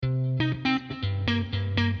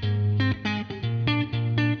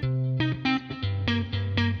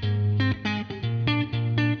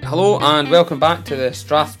Hello and welcome back to the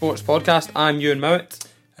StrathSports podcast. I'm Ewan Mowat.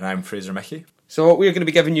 And I'm Fraser Mickey. So we're going to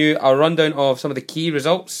be giving you a rundown of some of the key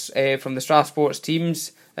results from the StrathSports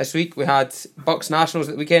teams this week. We had BUCS Nationals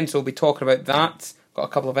at the weekend, so we'll be talking about that. Got a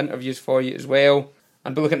couple of interviews for you as well.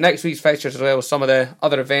 And we'll look at next week's fixtures as well as some of the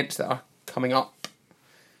other events that are coming up.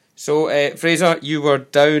 So Fraser, you were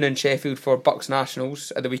down in Sheffield for BUCS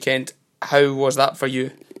Nationals at the weekend. How was that for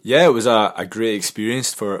you? Yeah, it was a great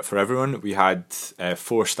experience for everyone. We had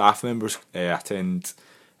 4 staff members attend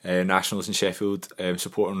Nationals in Sheffield,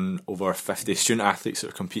 supporting over 50 student athletes that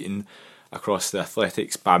are competing across the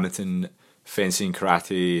athletics, badminton, fencing,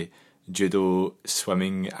 karate, judo,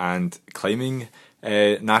 swimming and climbing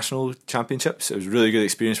national championships. It was a really good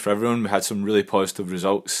experience for everyone. We had some really positive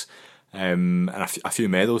results and a few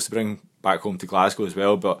medals to bring back home to Glasgow as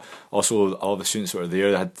well, but also all the students that were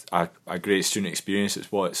there had a great student experience.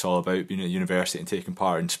 It's what it's all about, being at university and taking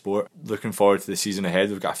part in sport. Looking forward to the season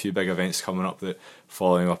ahead. We've got a few big events coming up that,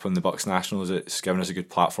 following up on the BUCS Nationals, it's given us a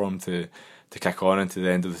good platform to kick on into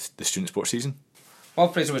the end of the student sports season. While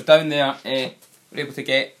Fraser was down there, we were able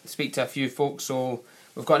to speak to a few folks, so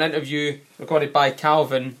we've got an interview recorded by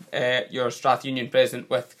Calvin, your Strath Union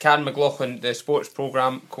president, with Karen McLaughlin, the sports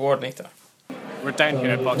programme coordinator. We're down here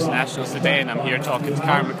at BUCS Nationals today and I'm here talking to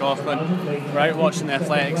Karen McLaughlin. We're out watching the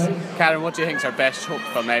athletics. Karen, what do you think is our best hope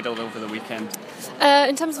for a medal over the weekend?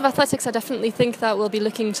 In terms of athletics, I definitely think that we'll be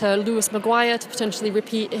looking to Lewis Maguire to potentially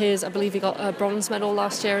repeat his, I believe he got a bronze medal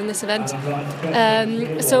last year in this event.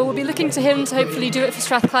 So we'll be looking to him to hopefully do it for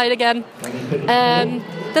Strathclyde again.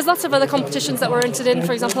 There's lots of other competitions that we're entered in.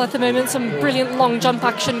 For example, at the moment, some brilliant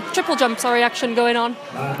triple jump action going on.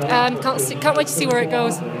 Can't wait to see where it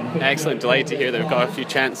goes. Excellent, delighted to hear that we've got a few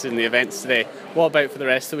chances in the events today. What about for the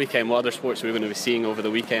rest of the weekend? What other sports are we going to be seeing over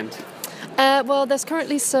the weekend? Well, there's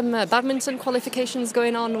currently some badminton qualifications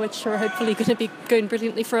going on, which are hopefully going to be going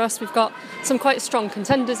brilliantly for us. We've got some quite strong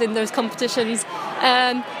contenders in those competitions.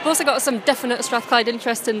 We've also got some definite Strathclyde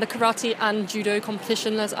interest in the karate and judo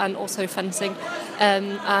competitions, and also fencing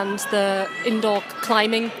and the indoor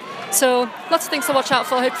climbing. So lots of things to watch out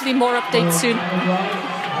for. Hopefully more updates soon.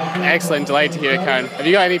 Excellent, delighted to hear it, Karen. Have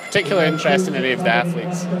you got any particular interest in any of the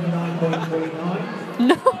athletes?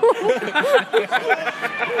 No.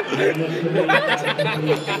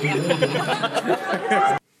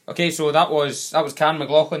 Okay, so that was Karen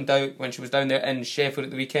McLaughlin when she was down there in Sheffield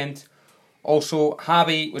at the weekend. Also,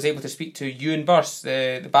 Habby was able to speak to Ewan Burse,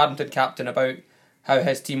 the badminton captain, about how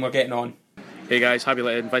his team were getting on. Hey guys, Habby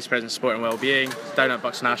Litton, Vice President of Sport and Wellbeing, down at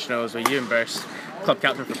BUCS Nationals with Ewan Burse, club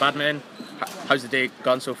captain for badminton. How's the day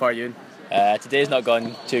gone so far, Ewan? Today's not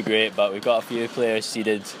gone too great, but we've got a few players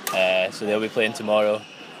seeded, so they'll be playing tomorrow.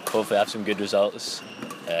 Hopefully have some good results,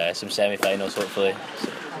 some semi-finals hopefully.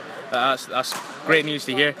 That's great news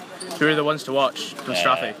to hear. Who are the ones to watch from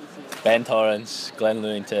Strath? Ben Torrance, Glenn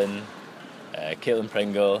Lewington, Caitlin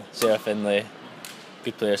Pringle, Sarah Finlay,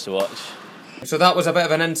 good players to watch. So that was a bit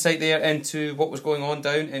of an insight there into what was going on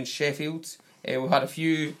down in Sheffield. We've had a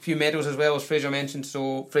few medals as well, as Fraser mentioned.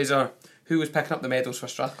 So Fraser, who was picking up the medals for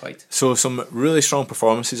Strathclyde? So some really strong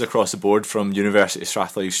performances across the board from University of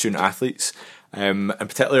Strathclyde student athletes. In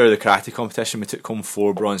particular, the karate competition, we took home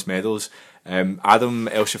 4 bronze medals. Adam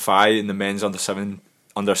El Shafai in the men's under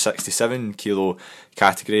 67 kilo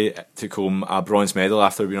category took home a bronze medal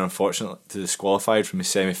after being unfortunate to disqualified from his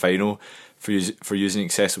semi-final for using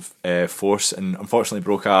excessive force, and unfortunately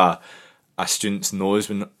broke a student's nose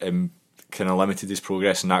when kind of limited his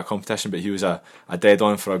progress in that competition. But he was a dead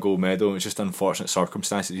on for a gold medal. It was just unfortunate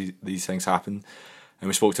circumstances these things happen. And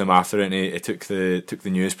we spoke to him after it, and he took the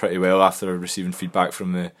news pretty well after receiving feedback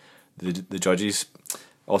from the judges.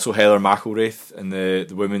 Also, Heather McElwraith in the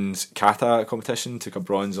women's kata competition took a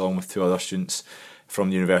bronze along with 2 other students from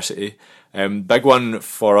the university. Big one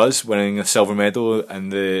for us, winning a silver medal in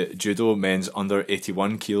the judo men's under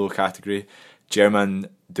 81 kilo category. German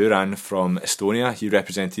Duran from Estonia. He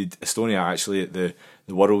represented Estonia actually at the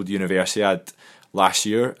World Universiad last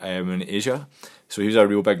year in Asia. So he was a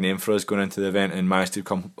real big name for us going into the event and managed to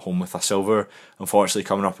come home with a silver. Unfortunately,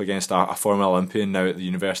 coming up against a former Olympian now at the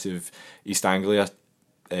University of East Anglia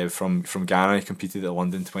from Ghana. He competed at the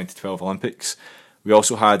London 2012 Olympics. We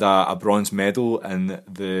also had a bronze medal in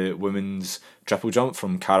the women's triple jump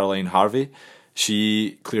from Caroline Harvey.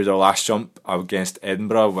 She cleared her last jump against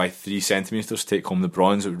Edinburgh by 3 centimetres to take home the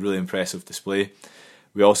bronze. It was a really impressive display.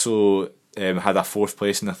 We also had a 4th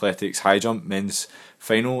place in athletics high jump men's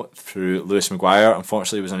final through Lewis Maguire.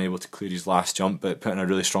 Unfortunately, he was unable to clear his last jump, but put in a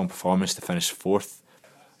really strong performance to finish 4th.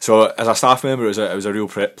 So as a staff member, it was a real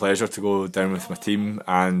pleasure to go down with my team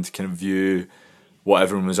and kind of view what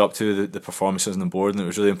everyone was up to, the performances on the board, and it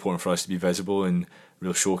was really important for us to be visible and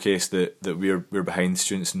real showcase that we're behind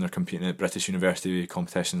students and they're competing at British university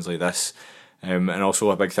competitions like this. And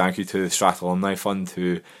also a big thank you to the Strath Alumni Fund,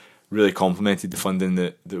 who really complemented the funding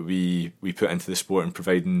that we put into the sport and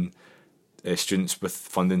providing students with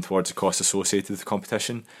funding towards the costs associated with the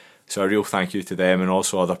competition. So a real thank you to them and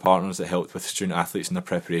also other partners that helped with student athletes in their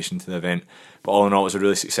preparation to the event. But all in all, it was a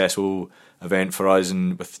really successful event for us,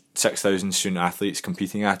 and with 6,000 student athletes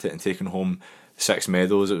competing at it and taking home 6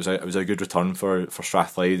 medals, it was a good return for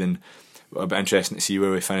Strathclyde, and it'll be interesting to see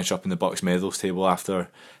where we finish up in the BUCS medals table after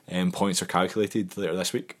points are calculated later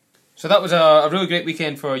this week. So that was a really great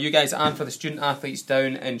weekend for you guys and for the student athletes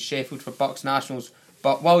down in Sheffield for BUCS Nationals.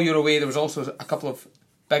 But while you were away, there was also a couple of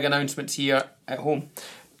big announcements here at home.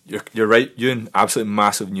 You're right, Ewan. Absolutely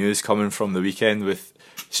massive news coming from the weekend with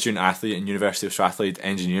student athlete and University of Strathclyde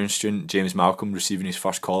engineering student James Malcolm receiving his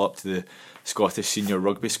first call up to the Scottish senior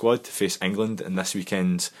rugby squad to face England in this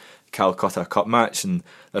weekend's Calcutta Cup match, and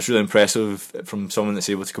that's really impressive from someone that's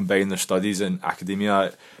able to combine their studies in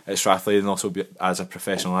academia at Strathclyde and also be as a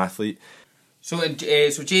professional athlete. So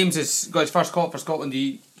James has got his first call up for Scotland.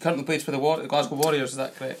 He currently plays for the Glasgow Warriors, is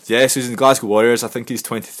that correct? Yes, he's in the Glasgow Warriors. I think he's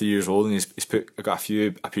 23 years old and he's got a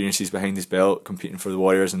few appearances behind his belt competing for the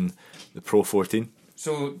Warriors in the Pro 14.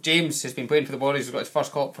 So James has been playing for the Warriors. He's got his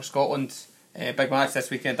first call up for Scotland. Big match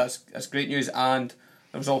this weekend. That's great news, and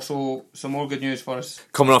there was also some more good news for us.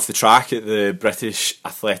 Coming off the track at the British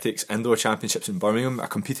Athletics Indoor Championships in Birmingham, a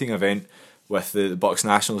competing event with the BUCS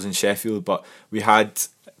Nationals in Sheffield, but we had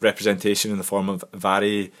representation in the form of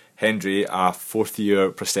Vary Hendry, a 4th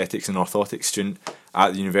year prosthetics and orthotics student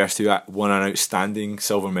at the university, who won an outstanding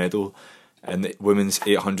silver medal in the women's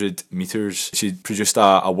 800 metres. She produced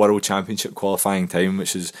a world championship qualifying time,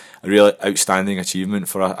 which is a really outstanding achievement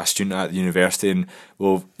for a student at the university, and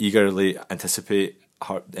we'll eagerly anticipate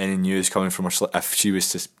any news coming from her if she was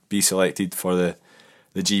to be selected for the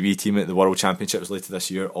GB team at the World Championships later this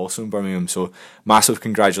year, also in Birmingham. So massive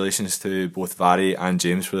congratulations to both Vary and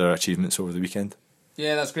James for their achievements over the weekend.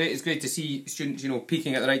 Yeah, that's great. It's great to see students,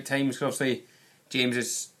 peaking at the right times, because obviously James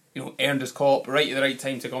has, earned his call up right at the right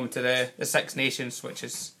time to come to the Six Nations, which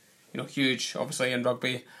is, huge, obviously, in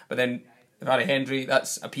rugby. But then Vary Hendry,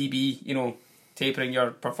 that's a PB, tapering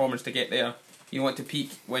your performance to get there. You want to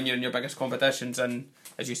peak when you're in your biggest competitions, and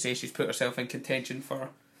as you say, she's put herself in contention for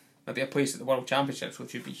maybe a place at the World Championships,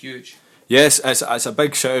 which would be huge. Yes, it's a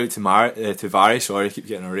big shout out to Vary. Sorry, I keep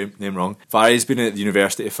getting her name wrong. Vary's been at the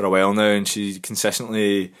university for a while now, and she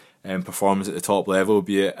consistently performs at the top level,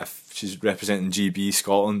 be it if she's representing GB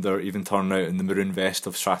Scotland or even turning out in the maroon vest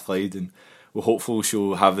of Strathclyde, and we're hopeful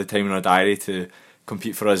she'll have the time in her diary to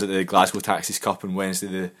compete for us at the Glasgow Taxis Cup on Wednesday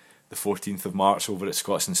the 14th of March over at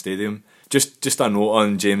Scotstoun Stadium. Just a note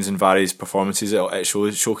on James and Vary's performances, it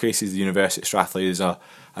showcases the University of Strathclyde as an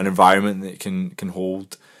environment that can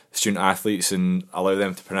hold student athletes and allow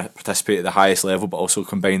them to participate at the highest level, but also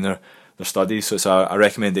combine their studies. So it's a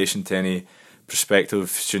recommendation to any prospective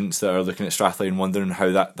students that are looking at Strathclyde and wondering how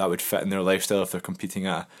that would fit in their lifestyle if they're competing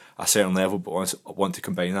at a certain level but want to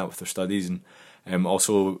combine that with their studies. And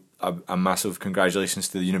also a massive congratulations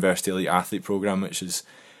to the University Elite Athlete Programme, which is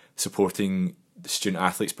supporting the student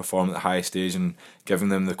athletes perform at the highest stage and giving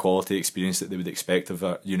them the quality experience that they would expect of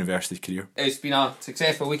a university career. It's been a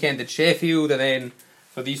successful weekend in Sheffield and then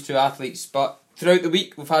for these two athletes, but throughout the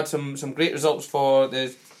week we've had some great results for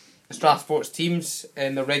the StrathSports teams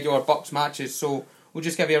in the regular BUCS matches, so we'll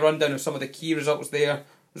just give you a rundown of some of the key results there.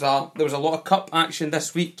 There was a lot of cup action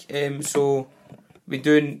this week, so we've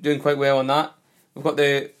been doing quite well on that. We've got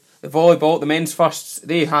the volleyball, the men's firsts.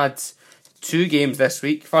 They had 2 games this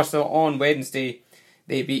week. First of all, on Wednesday,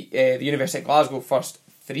 they beat the University of Glasgow first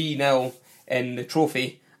 3-0 in the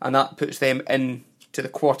trophy, and that puts them into the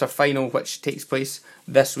quarter final, which takes place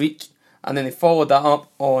this week. And then they followed that up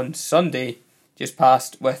on Sunday, just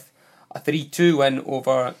past, with a 3-2 win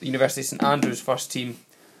over the University of St Andrews first team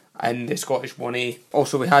in the Scottish 1A.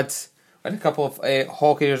 Also, we had a couple of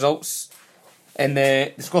hockey results. In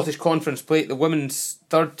the Scottish Conference Plate, the women's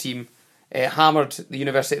third team hammered the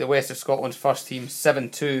University of the West of Scotland's first team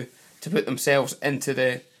 7-2 to put themselves into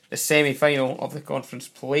the semi-final of the Conference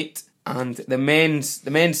Plate. And the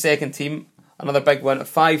men's second team, another big win, a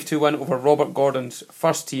 5-2 win over Robert Gordon's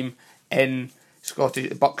first team in Scottish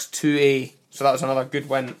BUCS 2A. So that was another good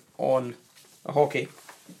win on hockey.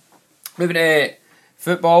 Moving to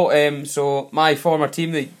football, so my former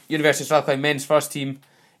team, the University of Strathclyde men's first team,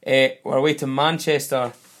 were away to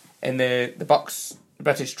Manchester in the BUCS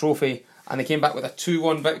British Trophy, and they came back with a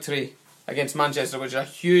 2-1 victory against Manchester, which is a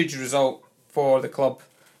huge result for the club.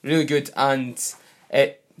 Really good, and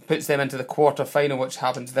it puts them into the quarter final, which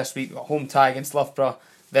happens this week. We've got a home tie against Loughborough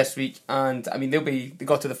this week, and I mean they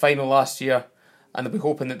got to the final last year, and they'll be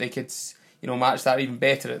hoping that they could match that even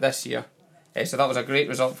better at this year. So that was a great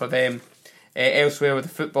result for them. Elsewhere with the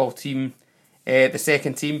football team, the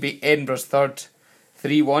second team beat Edinburgh's third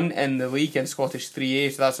 3-1 in the league in Scottish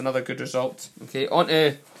 3A, so that's another good result. Okay, on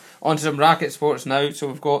to some racket sports now. So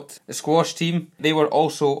we've got the squash team. They were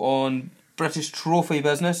also on British trophy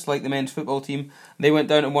business, like the men's football team. They went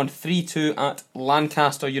down and won 3-2 at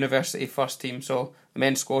Lancaster University first team. So the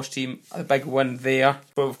men's squash team, a big win there.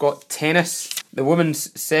 But we've got tennis. The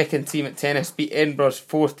women's second team at tennis beat Edinburgh's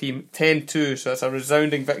fourth team 10-2. So that's a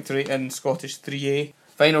resounding victory in Scottish 3A.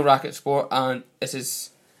 Final racket sport, and this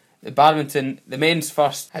is the badminton. The men's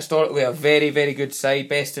first, historically a very, very good side,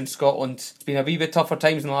 best in Scotland. It's been a wee bit tougher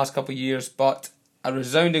times in the last couple of years, but a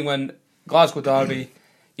resounding win. Glasgow Derby,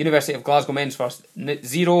 University of Glasgow men's first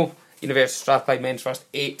 0, University of Strathclyde men's first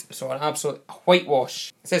 8. So an absolute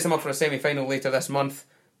whitewash. It sets them up for a semi-final later this month.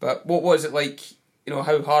 But what is it like?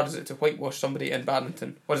 How hard is it to whitewash somebody in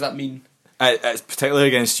badminton? What does that mean? It's particularly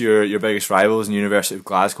against your biggest rivals in University of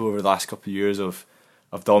Glasgow over the last couple of years of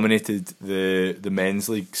dominated the men's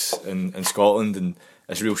leagues in Scotland, and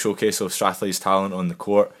it's a real showcase of Strathclyde's talent on the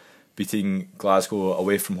court, beating Glasgow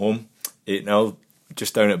away from home 8-0.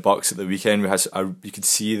 Just down at BUCS at the weekend, you could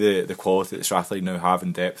see the quality that Strathclyde now have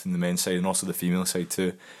in depth in the men's side and also the female side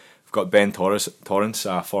too. We've got Ben Torrance,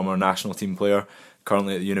 a former national team player,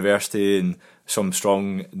 currently at the university, and some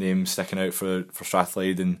strong names sticking out for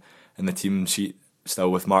Strathclyde and the team sheet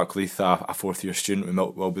still with Mark Leith, a fourth year student. We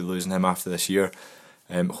will be losing him after this year.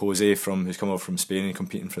 Jose who's come up from Spain and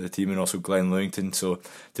competing for the team, and also Glenn Lewington. So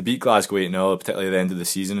to beat Glasgow 8-0, particularly at the end of the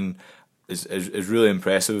season, is really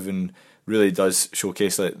impressive and really does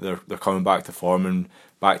showcase that they're coming back to form and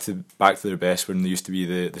back to their best when they used to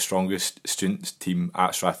be the strongest students team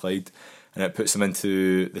at Strathclyde, and it puts them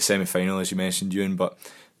into the semi-final, as you mentioned, Ewan. But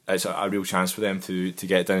it's a real chance for them to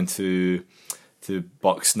get down to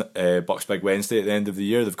BUCS Big Wednesday at the end of the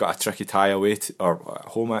year. They've got a tricky tie away to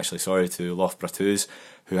Loughborough,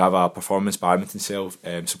 who have a performance badminton cell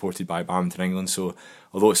supported by Badminton England. So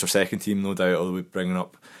although it's their second team, no doubt they'll be bringing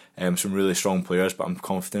up some really strong players, but I'm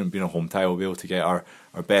confident being a home tie we'll be able to get our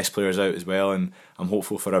best players out as well, and I'm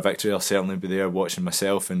hopeful for a victory. I'll certainly be there watching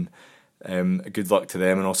myself, and good luck to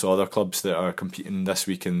them and also other clubs that are competing this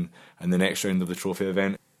week in the next round of the trophy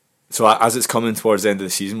event. So as it's coming towards the end of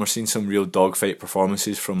the season, we're seeing some real dogfight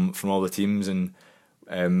performances from all the teams, and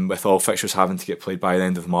with all fixtures having to get played by the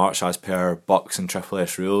end of March as per BUCS and Triple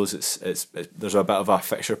S rules, there's a bit of a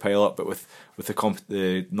fixture pile up, but with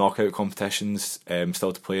the knockout competitions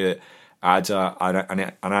still to play, it adds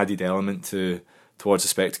an added element towards the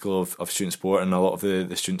spectacle of student sport, and a lot of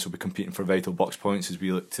the students will be competing for vital BUCS points as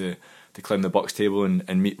we look to climb the BUCS table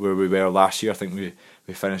and meet where we were last year. I think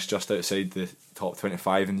we finished just outside the top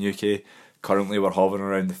 25 in the UK. Currently we're hovering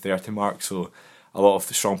around the 30 mark, so a lot of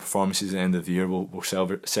the strong performances at the end of the year will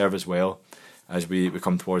serve as well as we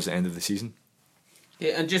come towards the end of the season.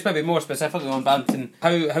 Yeah, and just maybe more specifically on badminton,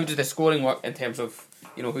 how does the scoring work in terms of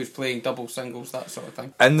who's playing double, singles, that sort of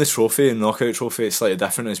thing? In the trophy and knockout trophy, it's slightly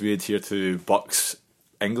different as we adhere to BUCS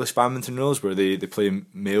English badminton rules, where they play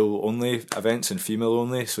male only events and female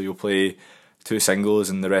only, so you'll play 2 singles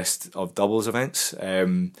and the rest of doubles events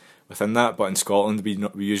within that. But in Scotland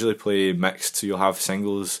we usually play mixed, so you'll have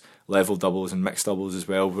singles, level doubles and mixed doubles as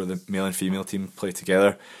well, where the male and female team play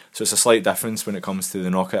together. So it's a slight difference when it comes to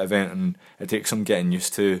the knockout event, and it takes some getting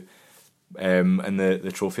used to. In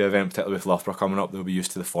the trophy event, particularly with Loughborough coming up, they'll be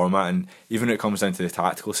used to the format, and even when it comes down to the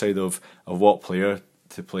tactical side of what player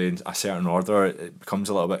to play in a certain order, it becomes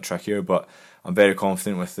a little bit trickier. But I'm very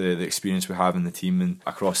confident with the experience we have in the team and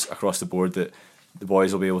across the board that the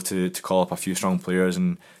boys will be able to call up a few strong players,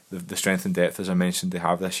 and the strength and depth, as I mentioned, they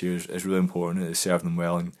have this year is really important. It's served them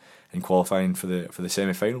well in qualifying for the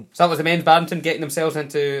semi-final. So that was the men's badminton getting themselves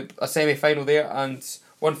into a semi-final there, and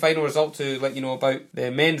one final result to let you know about: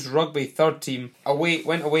 the men's rugby third team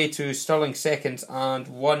went away to Stirling seconds and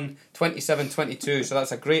won 27-22, so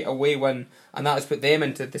that's a great away win, and that has put them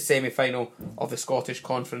into the semi-final of the Scottish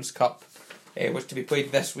Conference Cup, which to be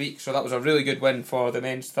played this week. So that was a really good win for the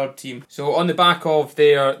men's third team. So on the back of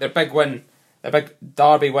their big win, their big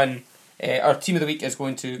derby win, our team of the week is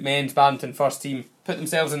going to men's badminton first team. Put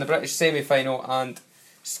themselves in the British semi-final and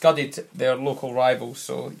scudded their local rivals,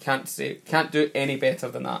 so you can't do it any better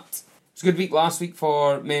than that. It was a good week last week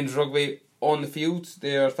for men's rugby on the field.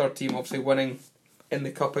 Their third team obviously winning in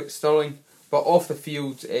the cup at Stirling, but off the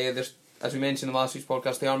field, there's, as we mentioned in last week's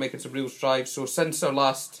podcast, they are making some real strides. So since our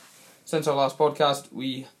last podcast,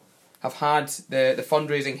 we have had the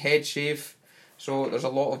fundraising head shave. So there's a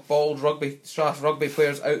lot of bald Strath rugby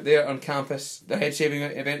players out there on campus. The head shaving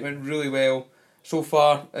event went really well. So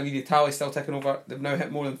far, I mean, the tally's still ticking over. They've now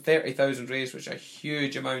hit more than 30,000 raised, which is a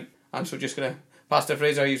huge amount. And so just going to pass to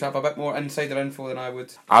Fraser, you have a bit more insider info than I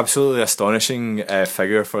would. Absolutely astonishing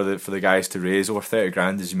figure for the guys to raise, over 30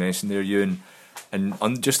 grand, as you mentioned there, Ewan, in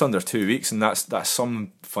just under 2 weeks, and that's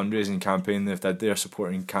some fundraising campaign they've did there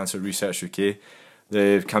supporting Cancer Research UK.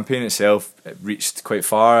 The campaign itself reached quite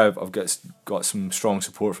far. I've got some strong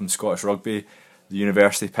support from Scottish Rugby. The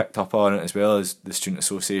university picked up on it, as well as the Student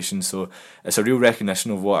Association. So it's a real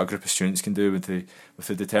recognition of what a group of students can do with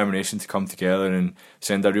the determination to come together and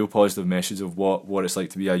send a real positive message of what it's like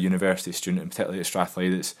to be a university student, and particularly at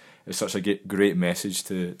Strathclyde. It's such a great message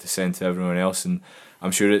to send to everyone else, and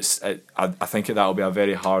I'm sure I think that'll be a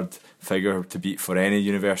very hard figure to beat for any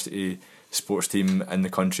university sports team in the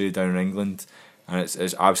country down in England. And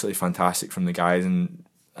it's absolutely fantastic from the guys, and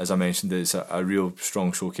as I mentioned, it's a real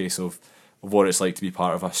strong showcase of what it's like to be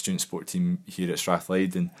part of a student sport team here at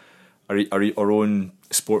Strathclyde. And our own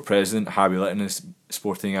sport president, Habby Litton, is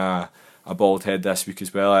sporting a bald head this week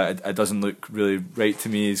as well. It doesn't look really right to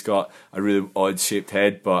me. He's got a really odd shaped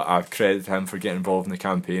head, but I credit him for getting involved in the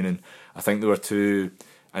campaign. And I think there were two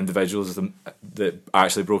individuals that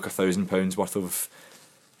actually broke £1,000 worth of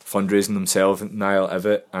fundraising themselves, Niall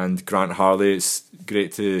Ivitt and Grant Harley. It's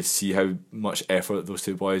great to see how much effort those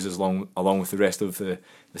two boys, along with the rest of the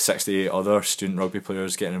 68 other student rugby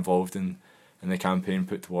players, getting involved in the campaign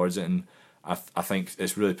put towards it. And I think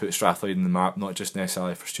it's really put Strathclyde in the map, not just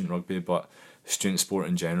necessarily for student rugby, but student sport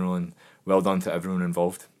in general. And well done to everyone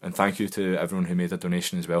involved, and thank you to everyone who made a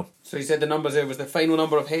donation as well. So you said the numbers there, was the final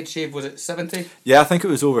number of head shave, was it 70? Yeah, I think it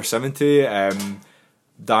was over 70.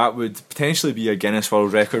 That would potentially be a Guinness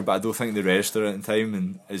World Record, but I don't think they register it in time,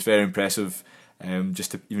 and it's very impressive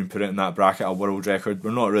just to even put it in that bracket, a world record.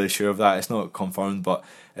 We're not really sure of that, it's not confirmed, but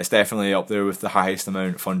it's definitely up there with the highest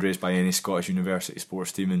amount fundraised by any Scottish university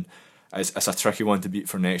sports team, and it's a tricky one to beat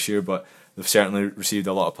for next year, but they've certainly received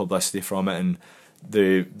a lot of publicity from it, and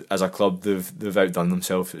as a club they've outdone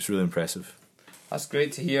themselves. It's really impressive. That's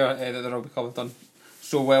great to hear that the rugby club have done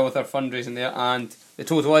so well with their fundraising there, and the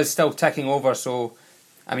total is still ticking over. So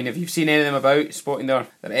I mean, if you've seen any of them about sporting their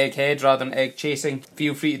egg heads rather than egg chasing,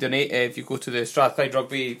 feel free to donate. If you go to the Strathclyde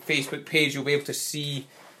Rugby Facebook page, you'll be able to see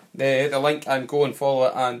the link and go and follow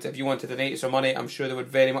it. And if you want to donate some money, I'm sure they would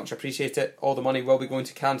very much appreciate it. All the money will be going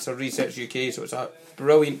to Cancer Research UK, so it's a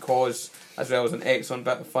brilliant cause as well as an excellent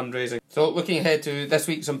bit of fundraising. So looking ahead to this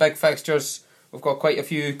week, some big fixtures. We've got quite a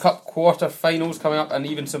few cup quarter finals coming up, and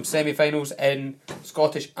even some semi-finals in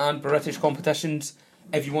Scottish and British competitions.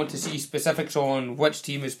 If you want to see specifics on which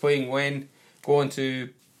team is playing when, go onto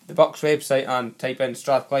the BUCS website and type in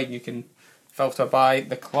Strathclyde, and you can filter by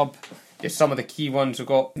the club. Just some of the key ones. We've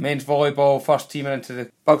got men's volleyball first teamer into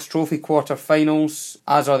the BUCS Trophy quarter finals,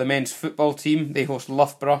 as are the men's football team. They host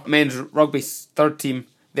Loughborough. Men's rugby third team,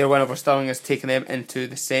 their win over Stirling has taken them into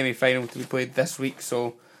the semi-final to be played this week,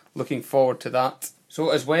 so looking forward to that. So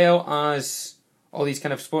as well as all these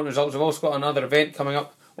kind of sporting results, we've also got another event coming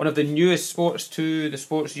up. One of the newest sports to the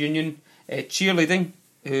sports union, Cheerleading,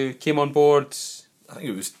 who came on board, I think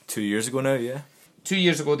it was 2 years ago now, yeah. 2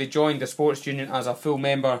 years ago they joined the sports union as a full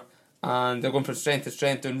member, and they're going from strength to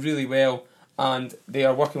strength, doing really well, and they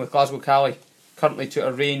are working with Glasgow Cali currently to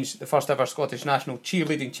arrange the first ever Scottish National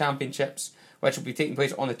Cheerleading Championships, which will be taking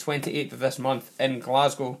place on the 28th of this month in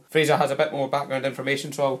Glasgow. Fraser has a bit more background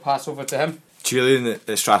information, so I'll pass over to him. Cheerleading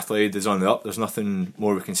at Strathclyde is on the up. There's nothing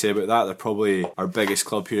more we can say about that. They're probably our biggest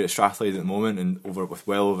club here at Strathclyde at the moment, and with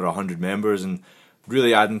well over 100 members, and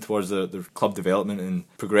really adding towards their club development and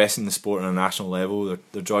progressing the sport on a national level.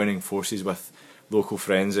 They're joining forces with local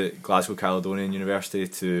friends at Glasgow Caledonian University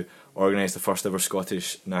to organise the first ever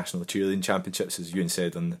Scottish National Cheerleading Championships, as Ewan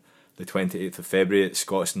said, on the 28th of February at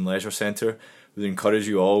Scotstoun Leisure Centre. We encourage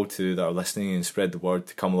you all that are listening and spread the word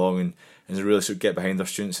to come along and really sort of get behind our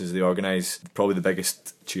students as they organise probably the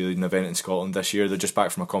biggest cheerleading event in Scotland this year. They're just back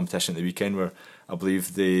from a competition at the weekend where I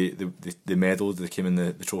believe they medalled, they came in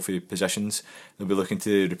the trophy positions. They'll be looking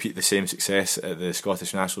to repeat the same success at the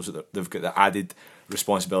Scottish Nationals. They've got the added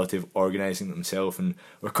responsibility of organising themselves, and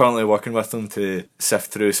we're currently working with them to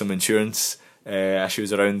sift through some insurance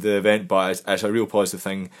issues around the event, but it's a real positive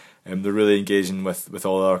thing. They're really engaging with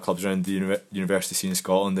all our clubs around the university scene in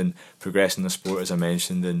Scotland and progressing the sport, as I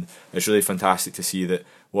mentioned, and it's really fantastic to see that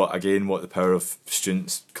what the power of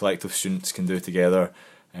students, collective students, can do together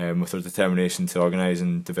with their determination to organise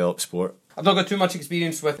and develop sport. I've not got too much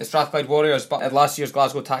experience with the Strathclyde Warriors, but at last year's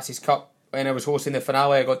Glasgow Taxis Cup, when I was hosting the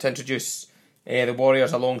finale, I got to introduce the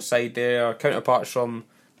Warriors alongside their counterparts from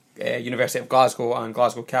University of Glasgow and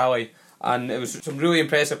Glasgow Cali, and it was some really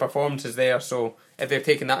impressive performances there. So if they've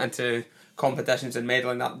taken that into competitions and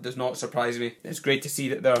medaling, that does not surprise me. It's great to see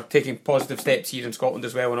that they're taking positive steps here in Scotland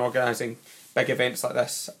as well and organising big events like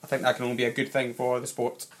this. I think that can only be a good thing for the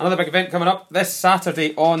sport. Another big event coming up this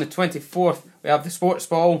Saturday on the 24th. We have the Sports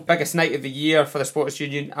Ball, biggest night of the year for the Sports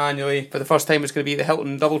Union annually. For the first time, it's going to be the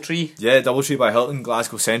Hilton Doubletree. Yeah, Doubletree by Hilton,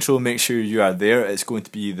 Glasgow Central. Make sure you are there. It's going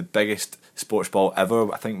to be the biggest sports ball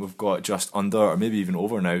ever. I think we've got just under, or maybe even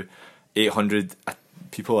over now, 800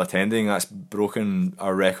 people attending. That's broken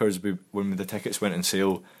our records. When the tickets went on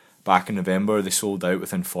sale back in November, they sold out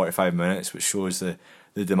within 45 minutes, which shows the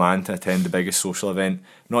demand to attend the biggest social event,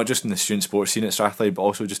 not just in the student sports scene at Strathclyde, but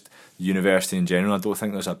also just the university in general. I don't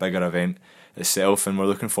think there's a bigger event itself, and we're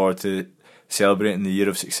looking forward to celebrating the year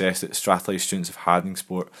of success that Strathclyde students have had in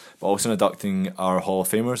sport, but also inducting our Hall of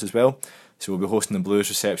Famers as well. So we'll be hosting the Blues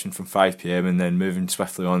reception from 5 PM and then moving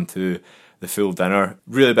swiftly on to the full dinner.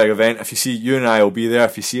 Really big event. If you see, you and I will be there.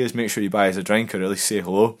 If you see us, make sure you buy us a drink or at least say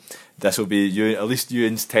hello. This will be at least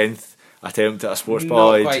Ewan's 10th attempt at a sports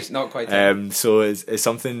ball. Not quite. So it's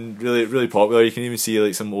something really, really popular. You can even see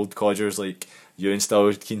like some old codgers like Ewan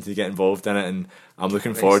still keen to get involved in it, and I'm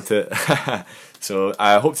looking forward to it. So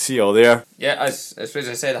I hope to see you all there. Yeah, as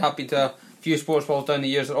Fraser said, I have been to a few sports balls down the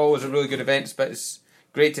years. They're always really good events, but it's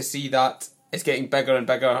great to see that it's getting bigger and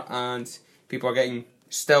bigger, and people are getting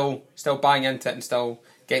still buying into it and still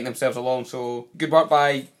getting themselves along. So good work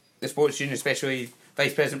by the Sports Union, especially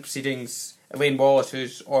Vice President Proceedings Elaine Wallace,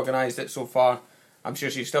 who's organised it so far. I'm sure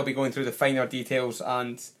she'll still be going through the finer details,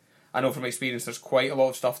 and I know from experience there's quite a lot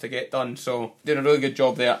of stuff to get done. So doing a really good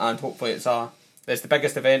job there, and hopefully it's the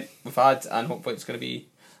biggest event we've had, and hopefully it's going to be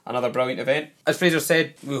another brilliant event. As Fraser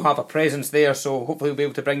said, we'll have a presence there, so hopefully we'll be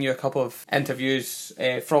able to bring you a couple of interviews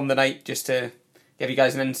from the night just to give you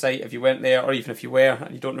guys an insight, if you weren't there or even if you were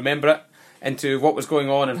and you don't remember it, into what was going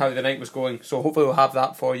on and how the night was going. So hopefully we'll have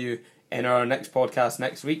that for you in our next podcast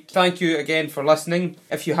next week. Thank you again for listening.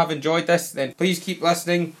 If you have enjoyed this, then please keep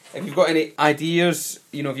listening. If you've got any ideas,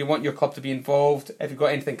 if you want your club to be involved, if you've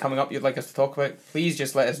got anything coming up you'd like us to talk about, please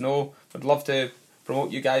just let us know. We'd love to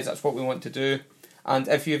promote you guys. That's what we want to do. And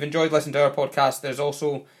if you've enjoyed listening to our podcast, there's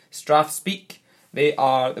also Strath Speak. They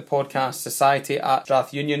are the podcast society at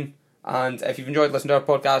Strath Union. And if you've enjoyed listening to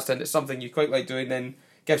our podcast and it's something you quite like doing, then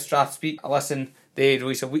give Strath Speak a listen. They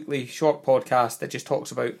release a weekly short podcast that just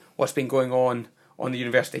talks about what's been going on the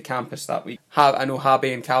university campus that week. I know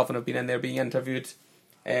Habby and Calvin have been in there being interviewed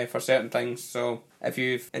for certain things. So if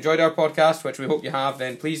you've enjoyed our podcast, which we hope you have,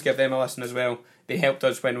 then please give them a listen as well. They helped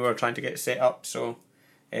us when we were trying to get it set up, so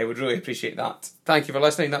we'd really appreciate that. Thank you for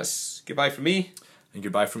listening. That's goodbye from me. And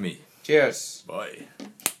goodbye from me. Cheers. Bye.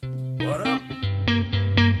 What up?